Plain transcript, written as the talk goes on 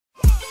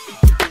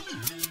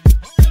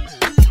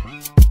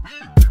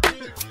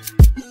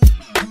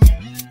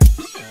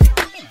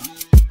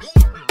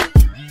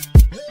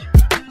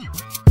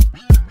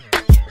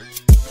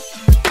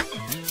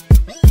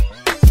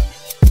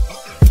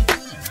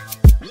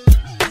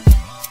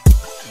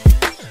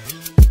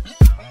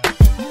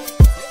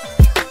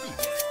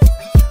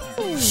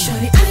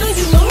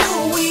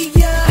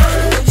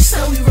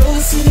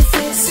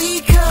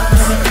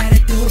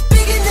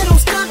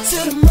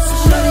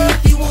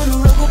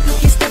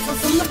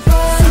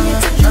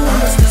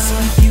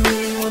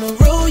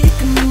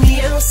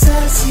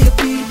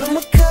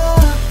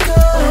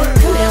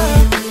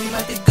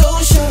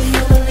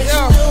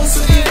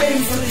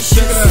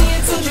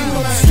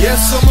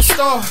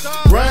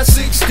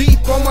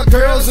my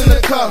girls in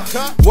the car.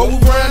 What we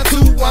ride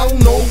to, I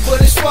don't know,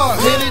 but it's far.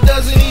 And it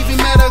doesn't even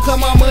matter, cause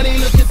my money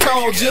looking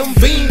tall. Jim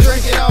Beam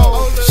drink it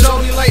all.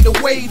 Shorty like the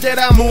way that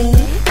I move.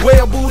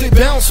 Well booty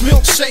bounce,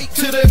 milkshake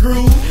to the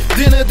groove.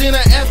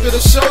 Dinner after the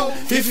show.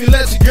 If you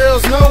let your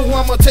girls know,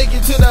 I'ma take you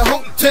to the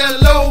hotel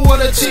low where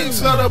the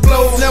chicks love to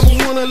blow. Never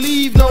wanna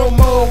leave no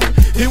more.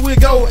 Here we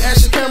go,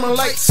 action camera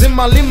lights in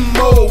my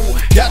limo.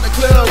 Got the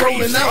club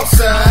rolling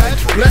outside.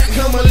 Black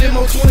Hummer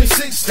limo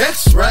 26,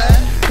 that's right.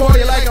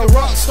 Party like a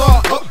rock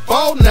star up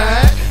all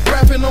night.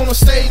 Rapping on the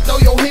stage, throw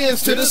your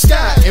hands to the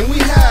sky. And we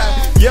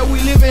high, yeah, we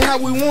living how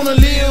we wanna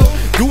live.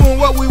 Doing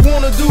what we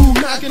wanna do,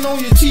 knocking on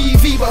your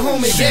TV. But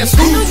homie, guess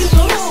who? I know you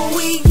know who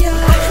we are.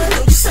 I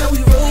know just how we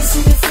roll,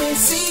 see the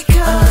fancy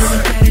cars. You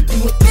gotta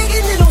do it big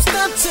and then don't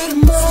stop till the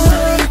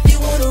morning. If you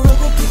wanna roll,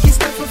 go pick your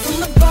stuff up from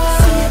the bar.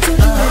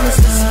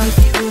 If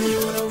you really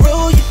wanna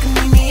roll, you can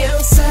meet me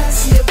outside.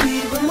 See a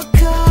beat with my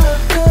car.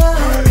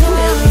 Now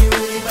we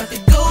really about to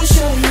go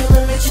show you.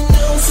 I'ma let you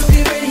know, so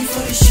get ready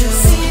for the show.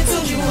 See, I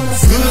told you on my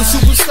side. Good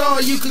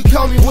superstar, you could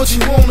call me what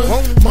you wanna.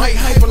 Myke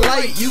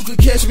Hyperlight, you could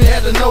catch me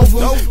at the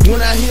Nova.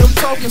 When I hear him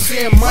talking,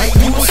 saying Myke,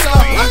 you a star.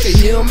 I can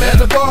hear him at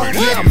the bar.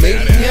 Yeah, I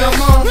made it, yeah,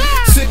 I'm on.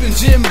 Sipping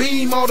Jim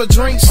Beam, all the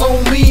drinks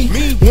on me.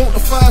 Want the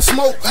fire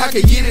smoke, I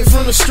can get it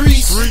from the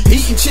streets.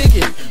 Eating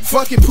chicken,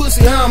 fucking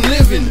pussy, how I'm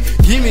living.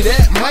 Give me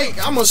that mic,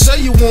 I'ma show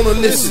you wanna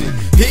listen.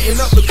 Hitting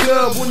up the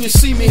club when you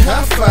see me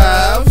high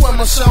five. Where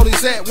my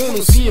shorties at,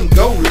 wanna see him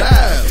go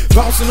live.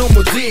 Bouncing on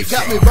my dick,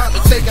 got me about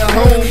to take her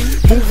home.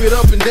 Move it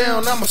up and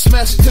down, I'ma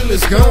smash it till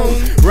it's gone.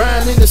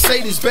 Riding in the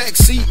Sadie's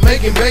backseat,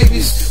 making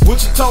babies.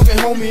 What you talking,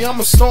 homie?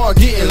 I'ma start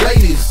getting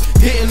ladies.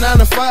 Hitting 9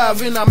 to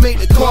 5 and I make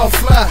the car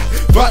fly.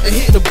 About to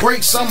hit the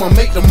brakes, I'ma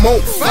make the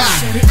moat fly.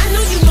 I